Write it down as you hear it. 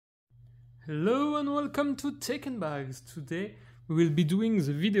Hello and welcome to Tech and Bags. Today we will be doing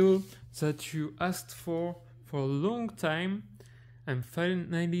the video that you asked for a long time. I'm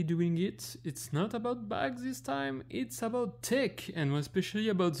finally doing it. It's not about bags this time, it's about tech and especially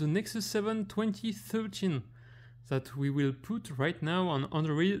about the Nexus 7 2013 that we will put right now on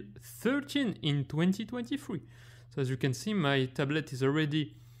Android 13 in 2023. So as you can see, my tablet is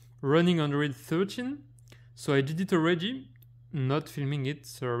already running Android 13. So I did it already, not filming it,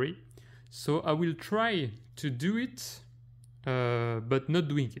 sorry. So I will try to do it, but not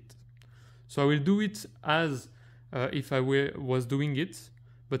doing it. So I will do it as if I was doing it,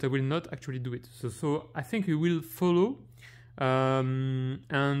 but I will not actually do it. So I think you will follow, and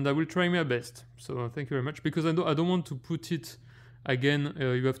I will try my best. So thank you very much, because I don't want to put it again.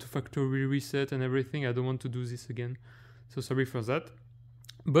 You have to factory reset and everything. I don't want to do this again. So sorry for that.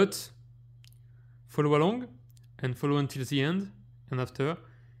 But follow along and follow until the end, and after,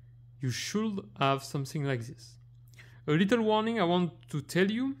 you should have something like this. A little warning I want to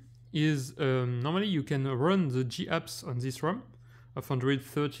tell you is normally you can run the G apps on this ROM of Android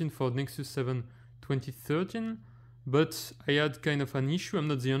 13 for Nexus 7 2013, but I had kind of an issue. I'm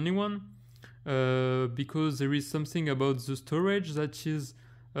not the only one, because there is something about the storage that is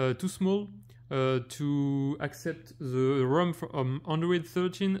too small to accept the ROM from Android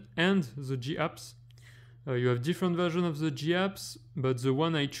 13 and the G apps. You have different versions of the G apps, but the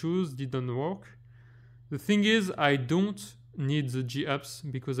one I chose didn't work. The thing is, I don't need the G apps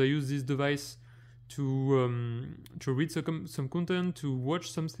because I use this device to read some content, to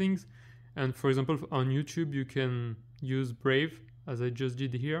watch some things. And for example, on YouTube, you can use Brave, as I just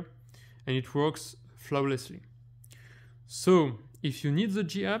did here, and it works flawlessly. So if you need the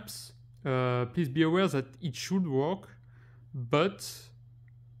G apps, please be aware that it should work, but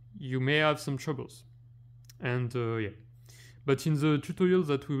you may have some troubles. And yeah, but in the tutorial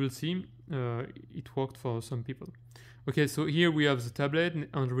that we will see, it worked for some people. Okay, so here we have the tablet,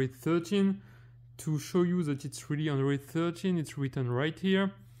 Android 13. To show you that it's really Android 13, it's written right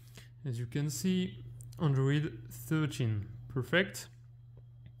here. As you can see, Android 13, perfect.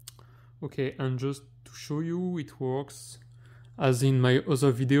 Okay, and just to show you, it works as in my other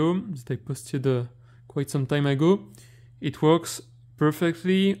video that I posted quite some time ago. It works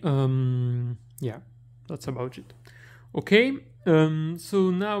perfectly, yeah. That's about it. Okay,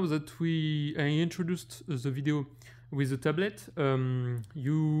 so now that I introduced the video with the tablet,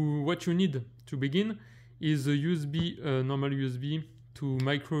 what you need to begin is a USB, normal USB to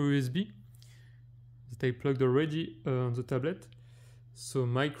micro USB that I plugged already on the tablet. So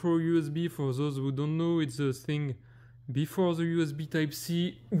micro USB, for those who don't know, it's the thing before the USB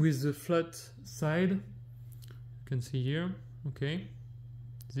Type-C with the flat side. You can see here, okay.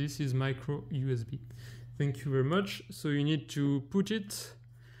 This is micro USB. Thank you very much. So you need to put it,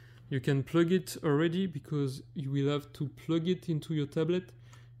 you can plug it already because you will have to plug it into your tablet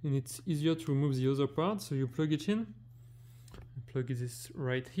and it's easier to remove the other part. So you plug it in, plug this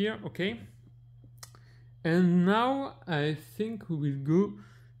right here, okay. And now I think we will go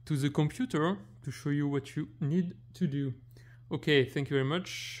to the computer to show you what you need to do. Okay, thank you very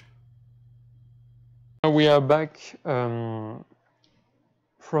much. Now we are back from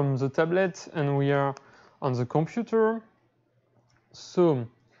the tablet and we are on the computer. So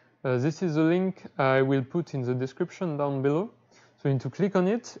this is the link I will put in the description down below. So you need to click on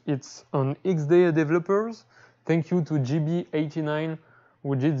it. It's on XDay Developers. Thank you to GB89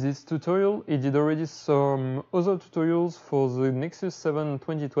 who did this tutorial. He did already some other tutorials for the Nexus 7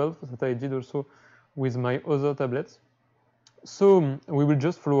 2012 that I did also with my other tablets. So we will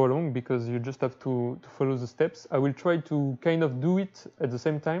just follow along because you just have to follow the steps. I will try to kind of do it at the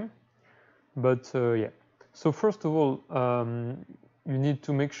same time, but yeah. So first of all, you need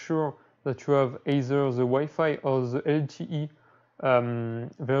to make sure that you have either the Wi-Fi or the LTE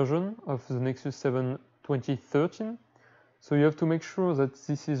version of the Nexus 7 2013. So you have to make sure that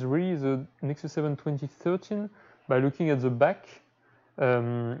this is really the Nexus 7 2013 by looking at the back,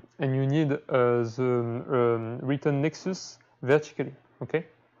 and you need the written Nexus vertically, okay?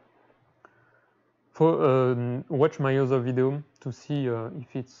 Watch my other video to see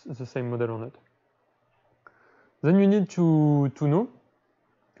if it's the same model or not. Then you need to know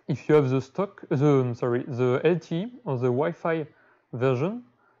if you have the LTE or the Wi-Fi version.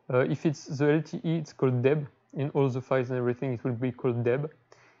 If it's the LTE, it's called DEB. In all the files and everything, it will be called DEB.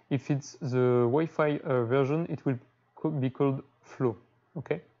 If it's the Wi-Fi version, it will be called Flow.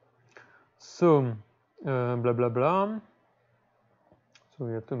 Okay. So blah blah blah. So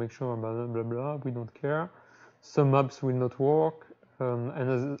we have to make sure blah blah blah. We don't care. Some apps will not work, and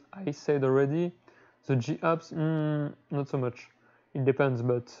as I said already, the G apps not so much. It depends,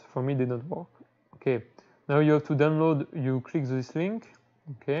 but for me, it did not work. Okay, now you have to download. You click this link.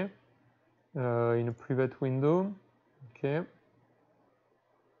 Okay, in a private window. Okay.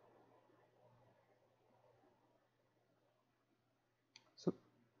 So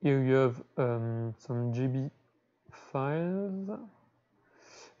here you have some GB files.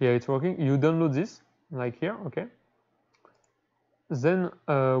 Yeah, it's working. You download this, like here, okay. Then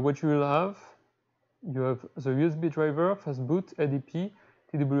what you will have, you have the USB driver, fastboot, ADP,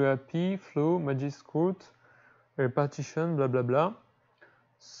 TWRP, flow, MAGISK root, partition, blah blah blah.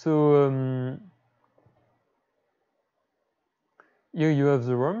 So here you have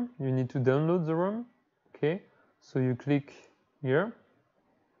the ROM. You need to download the ROM. Okay, so you click here.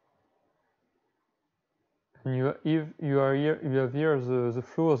 And if you are here, you have here the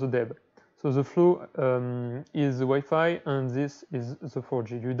flow or the deb. So the flow is the Wi-Fi, and this is the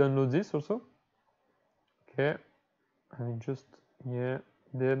 4G. You download this also. Okay, I just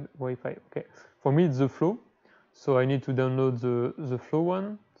deb Wi-Fi. Okay, for me it's the flow, so I need to download the flow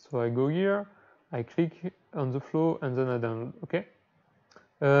one. So I go here, I click on the flow, and then I download. Okay.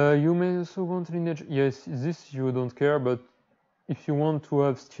 You may also want lineage. Yes, this you don't care, but if you want to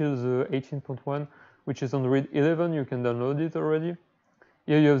have still the 18.1, which is Android 11, you can download it already.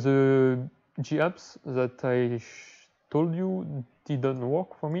 Here you have the G apps that I told you didn't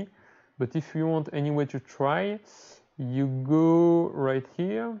work for me. But if you want any way to try, you go right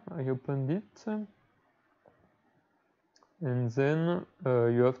here. I opened it. And then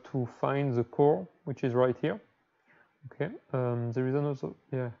you have to find the core, which is right here. Okay. There is another,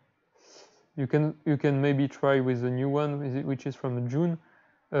 yeah. You can maybe try with the new one, which is from June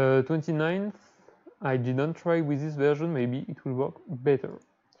 29th. I didn't try with this version, maybe it will work better.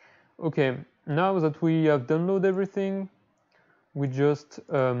 Okay, now that we have downloaded everything, we just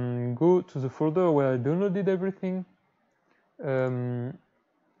go to the folder where I downloaded everything. And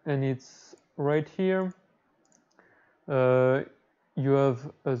it's right here. You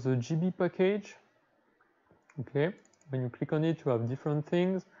have the GB package. Okay, when you click on it, you have different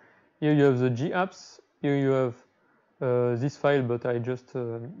things. Here you have the G apps. Here you have this file, but it just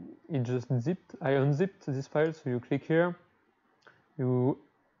zipped. I unzipped this file, so you click here, you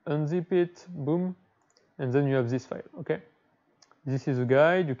unzip it, boom, and then you have this file. Okay, this is a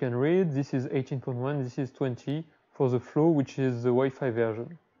guide you can read. This is 18.1. This is 20 for the flow, which is the Wi-Fi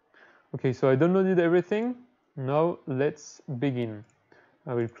version. Okay, so I downloaded everything. Now let's begin.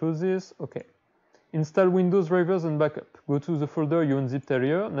 I will close this. Okay, install Windows drivers and backup. Go to the folder you unzipped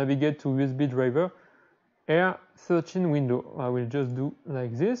earlier. Navigate to USB driver. R13 window. I will just do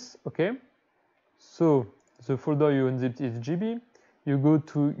like this. Okay, so the folder you unzipped is GB. You go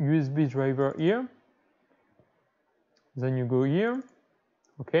to USB driver here, then you go here.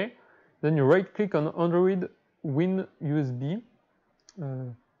 Okay, then you right click on Android Win USB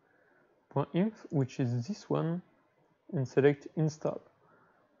 .inf, which is this one, and select install.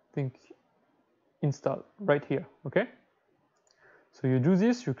 I think install right here. Okay, so you do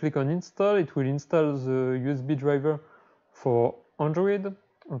this, you click on install, it will install the USB driver for Android.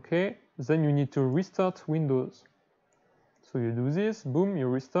 Okay, then you need to restart Windows. So you do this, boom, you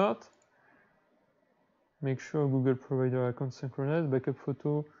restart. Make sure Google provider account synchronized, backup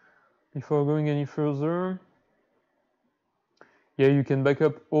photo. Before going any further, yeah, you can back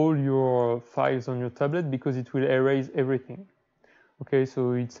up all your files on your tablet because it will erase everything. Okay,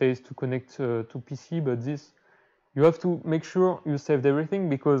 so it says to connect to PC, but this, you have to make sure you saved everything,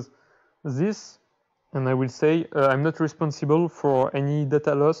 because this, and I will say, I'm not responsible for any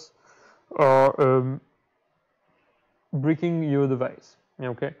data loss or breaking your device.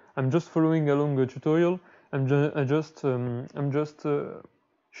 Okay, I'm just following along a tutorial. I'm just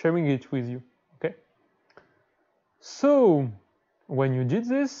sharing it with you. Okay. So when you did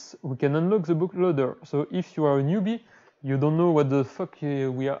this, we can unlock the bootloader. So if you are a newbie, you don't know what the fuck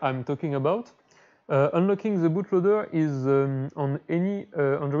I'm talking about. Unlocking the bootloader is on any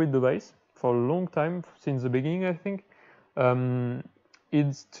Android device for a long time, since the beginning, I think.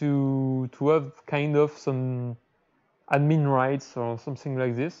 It's to have kind of some admin rights or something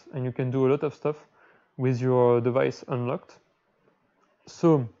like this, and you can do a lot of stuff with your device unlocked.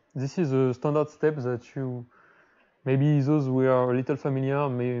 So this is a standard step that you, maybe those who are a little familiar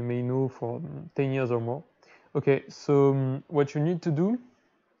may know for 10 years or more. Okay, so what you need to do,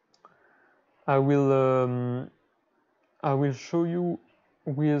 I will show you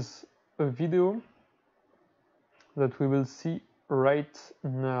with a video that we will see right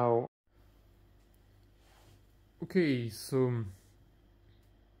now. Okay, so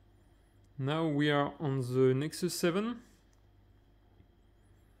now we are on the Nexus 7.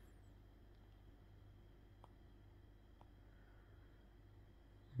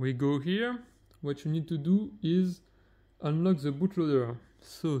 we go here. What you need to do is unlock the bootloader.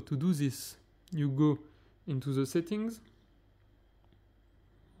 So to do this, you go into the settings,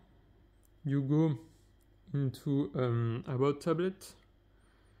 you go into about tablet,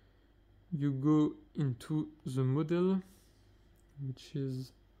 you go into the model, which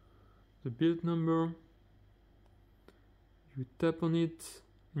is the build number, you tap on it,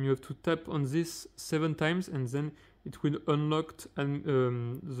 and you have to tap on this 7 times, and then it will unlock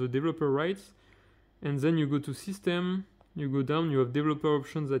the developer rights. And then you go to system, you go down, you have developer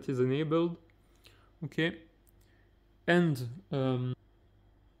options that is enabled. Okay. And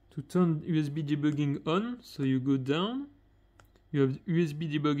to turn USB debugging on, so you go down, you have USB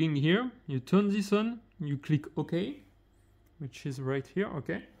debugging here, you turn this on, you click OK, which is right here,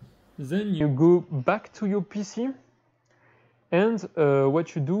 okay. Then you go back to your PC, and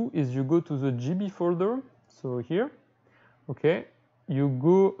what you do is you go to the GB folder, so here, okay, you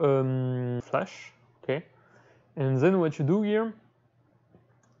go flash, okay, and then what you do here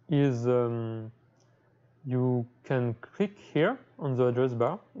is you can click here on the address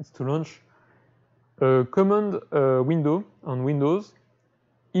bar. It's to launch a command window on Windows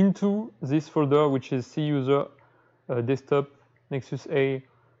into this folder, which is C user desktop Nexus A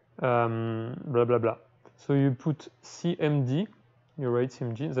blah blah blah. So you put CMD, you write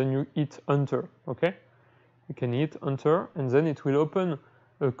CMD, then you hit enter. Okay, you can hit enter, and then it will open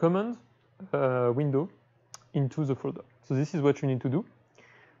a command window into the folder. So this is what you need to do.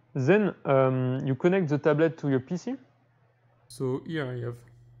 Then you connect the tablet to your PC. So here I have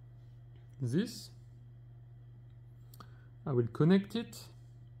this. I will connect it.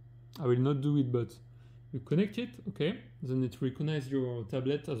 I will not do it, but you connect it, okay. Then it recognizes your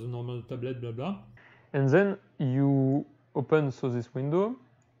tablet as a normal tablet, blah blah. And then you open this window,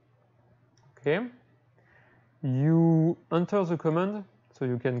 okay. You enter the command, so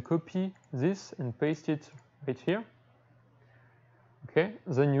you can copy this and paste it right here. Okay,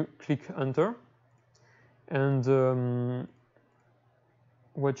 then you click enter, and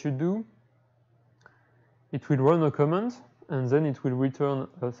what you do, it will run a command, and then it will return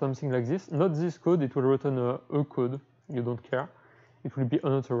something like this. Not this code, it will return a code, you don't care. It will be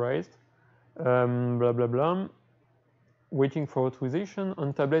unauthorized, blah blah blah. Waiting for authorization.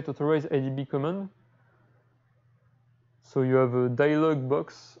 On tablet, authorize IDB command. So you have a dialog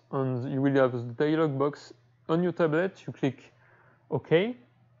box, and you will have a dialog box on your tablet. You click OK.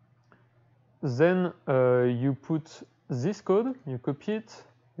 Then you put this code, you copy it.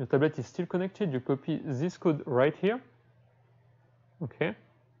 Your tablet is still connected. You copy this code right here. Okay.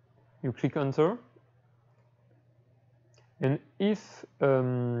 You click enter. And if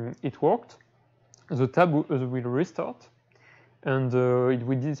it worked, the tab will restart, and it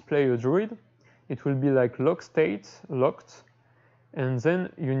will display a droid. It will be like lock state, locked. And then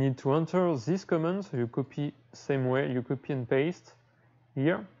you need to enter this command. So you copy same way, you copy and paste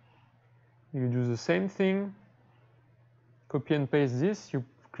here. You do the same thing, copy and paste this, you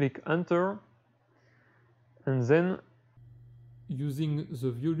click enter, and then using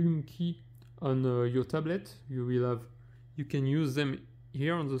the volume key on your tablet, you can use them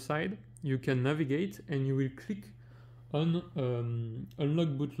here on the side. You can navigate, and you will click on unlock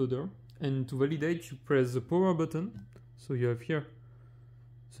bootloader, and to validate you press the power button. So you have here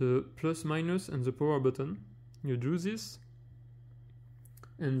the plus minus and the power button. You do this,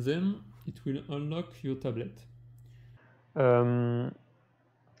 and then it will unlock your tablet.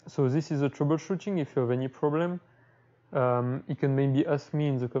 So this is a troubleshooting. If you have any problem, you can maybe ask me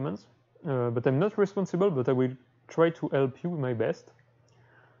in the comments, but I'm not responsible, but I will try to help you my best.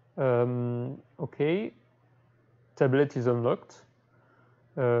 Okay, tablet is unlocked.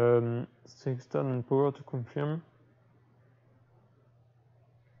 Extern and power to confirm.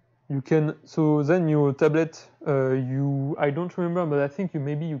 You can, so then your tablet, I don't remember, but I think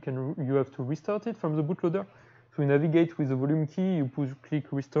you have to restart it from the bootloader. So you navigate with the volume key, you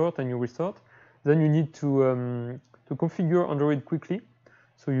click restart, and you restart. Then you need to configure Android quickly.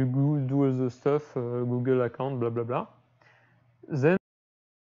 So you go do all the stuff, Google account, blah blah blah. Then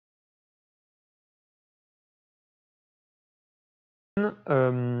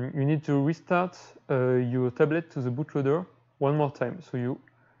you need to restart your tablet to the bootloader one more time. So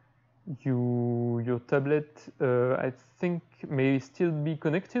your tablet, I think, may still be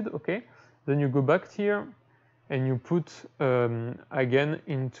connected. Okay, then you go back here and you put again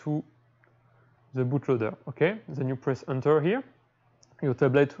into the bootloader. Okay, then you press enter here. Your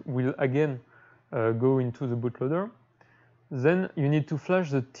tablet will again go into the bootloader. Then you need to flash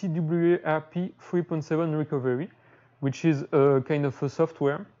the TWRP 3.7 recovery, which is a kind of a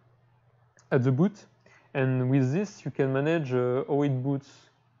software at the boot. And with this, you can manage how it boots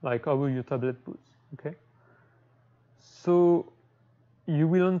like how your tablet boots. Okay. So you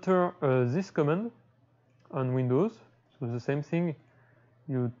will enter this command on Windows. So the same thing.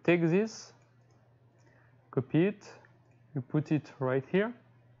 You take this, copy it, you put it right here.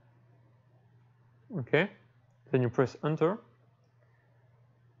 Okay. Then you press enter.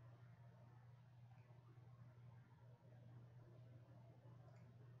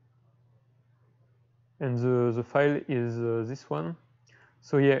 And the file is this one.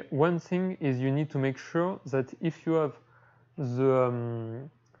 So yeah, one thing is you need to make sure that if you have the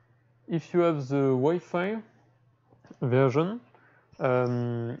Wi-Fi version,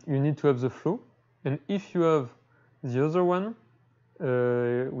 you need to have the flow, and if you have the other one,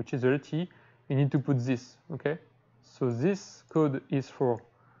 which is LTE, you need to put this. Okay, so this code is for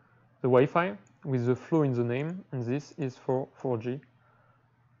the Wi-Fi with the flow in the name, and this is for 4G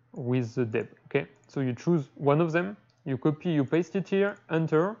with the deb. Okay, so you choose one of them, you copy, you paste it here,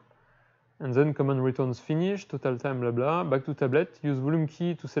 enter, and then command returns finish, total time, blah blah, back to tablet, use volume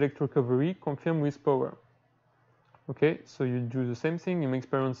key to select recovery, confirm with power. Okay, so you do the same thing, you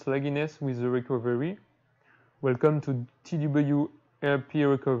experience lagginess with the recovery. Welcome to TWRP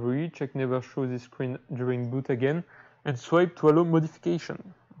recovery, check never show this screen during boot again, and swipe to allow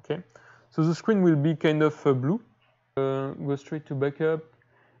modification. Okay, so the screen will be kind of blue, go straight to backup,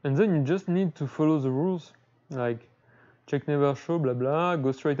 and then you just need to follow the rules, like check never show, blah blah,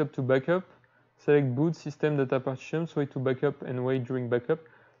 go straight up to backup, select boot, system, data partition, swipe to backup and wait during backup.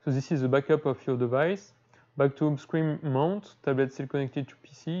 So this is the backup of your device. Back to home screen mount, tablet still connected to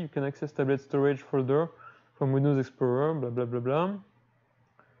PC, you can access tablet storage folder from Windows Explorer, blah blah blah blah.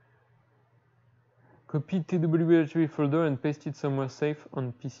 Copy TWRP folder and paste it somewhere safe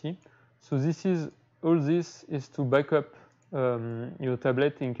on PC. So this is, all this is to backup your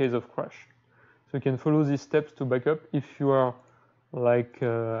tablet in case of crash. So you can follow these steps to backup. If you are like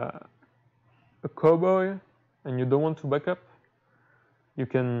a cowboy and you don't want to backup, you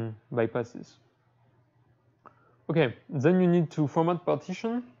can bypass this. Okay, then you need to format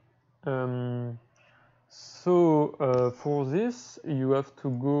partition. For this, you have to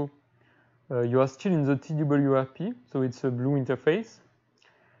go, you are still in the TWRP, so it's a blue interface.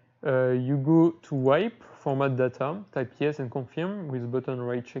 You go to wipe, format data, type yes and confirm with button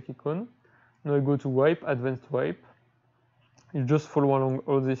right check icon. Now you go to wipe, advanced wipe. You just follow along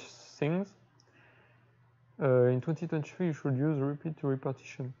all these things. In 2023, you should use repeat to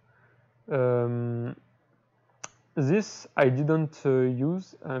repartition. This I didn't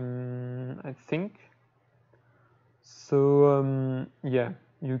use, I think. So yeah,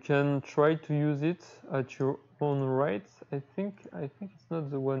 you can try to use it at your own right. I think it's not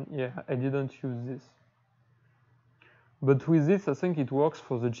the one. Yeah, I didn't use this. But with this, I think it works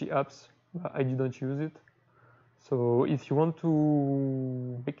for the G apps. I didn't use it. So if you want to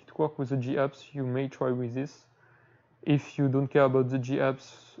make it work with the G apps, you may try with this. If you don't care about the G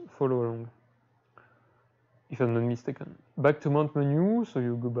apps, follow along. If I'm not mistaken. Back to mount menu, so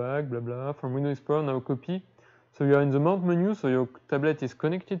you go back, blah blah, from Windows Explorer, now copy. So you are in the mount menu, so your tablet is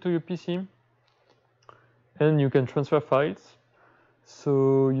connected to your PC, and you can transfer files.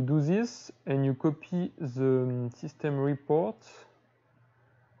 So you do this, and you copy the system report,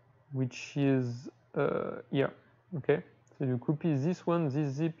 which is here, okay? So you copy this one,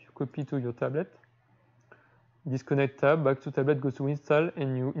 this zip, you copy to your tablet. Disconnect tab, back to tablet, go to install,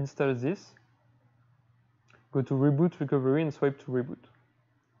 and you install this. Go to reboot recovery and swipe to reboot.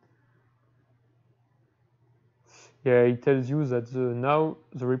 Yeah, it tells you that now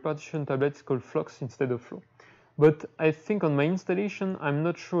the repartition tablet is called Flux instead of Flow. But I think on my installation, I'm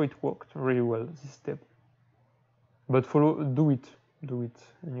not sure it worked really well, this step. But do it,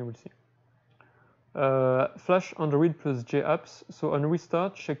 and you will see. Flash Android plus J apps. So on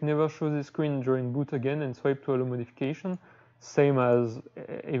restart, check never show the screen during boot again and swipe to allow modification, same as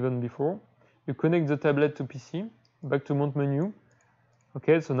even before. You connect the tablet to PC, back to mount menu.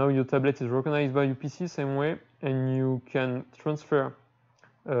 Okay, so now your tablet is recognized by your PC same way, and you can transfer.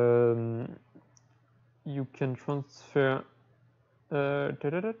 Where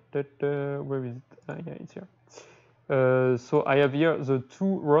is it? Yeah, it's here. So I have here the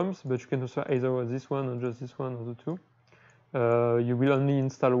two ROMs, but you can transfer either this one or just this one or the two. You will only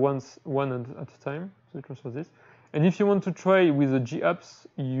install one at a time, so you transfer this. And if you want to try with the G apps,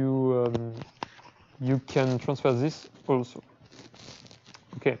 you can transfer this also.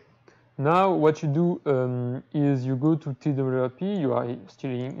 Okay. Now what you do is you go to TWRP. You are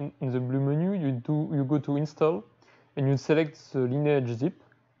still in the blue menu. You go to install, and you select the lineage zip.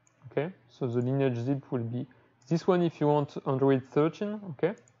 Okay. So the lineage zip will be this one if you want Android 13.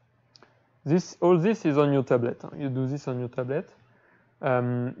 Okay. All this is on your tablet. You do this on your tablet.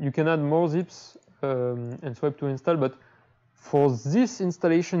 You can add more zips and swipe to install, but for this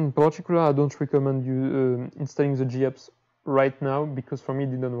installation in particular, I don't recommend you installing the GApps right now, because for me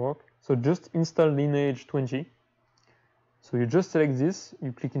it didn't work. So just install Lineage 20. So you just select this,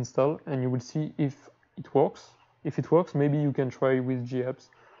 you click install, and you will see if it works. If it works, maybe you can try with GApps,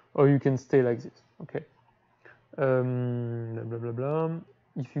 or you can stay like this. Okay. Blah blah blah blah.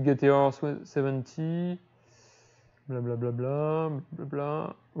 If you get error 70, blah blah blah blah blah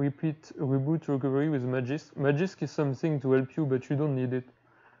blah. Repeat reboot recovery with MAGISK. MAGISK is something to help you, but you don't need it.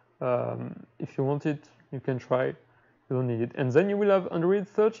 If you want it, you can try. You don't need it. And then you will have Android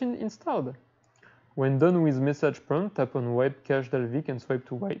 13 installed. When done with message prompt, tap on wipe cache dalvik and swipe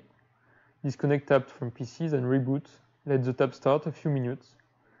to wipe. Disconnect tab from PCs and reboot. Let the tab start a few minutes.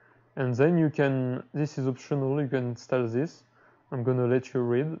 And then you can, this is optional, you can install this. I'm gonna let you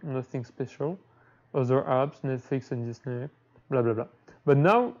read, nothing special. Other apps, Netflix and Disney, blah blah blah. But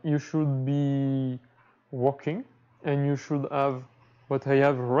now you should be working, and you should have what I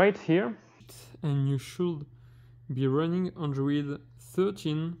have right here. And you should be running Android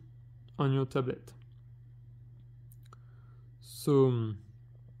 13 on your tablet. So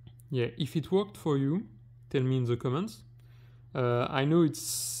yeah, if it worked for you, tell me in the comments. I know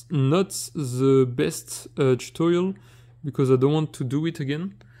it's not the best tutorial, because I don't want to do it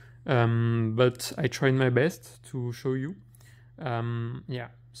again, but I tried my best to show you. Yeah,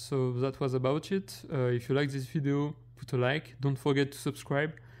 so that was about it. If you like this video, put a like, don't forget to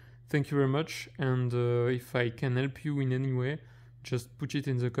subscribe. Thank you very much, and if I can help you in any way, just put it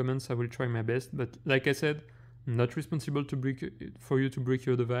in the comments. I will try my best, but like I said, I'm not responsible for you to break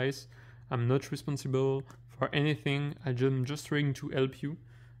your device. I'm not responsible for anything. I'm just trying to help you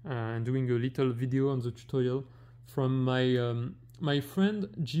and doing a little video on the tutorial from my my friend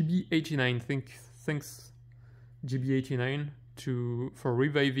GB89. Thanks GB89 for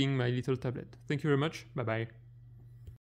reviving my little tablet. Thank you very much. Bye bye.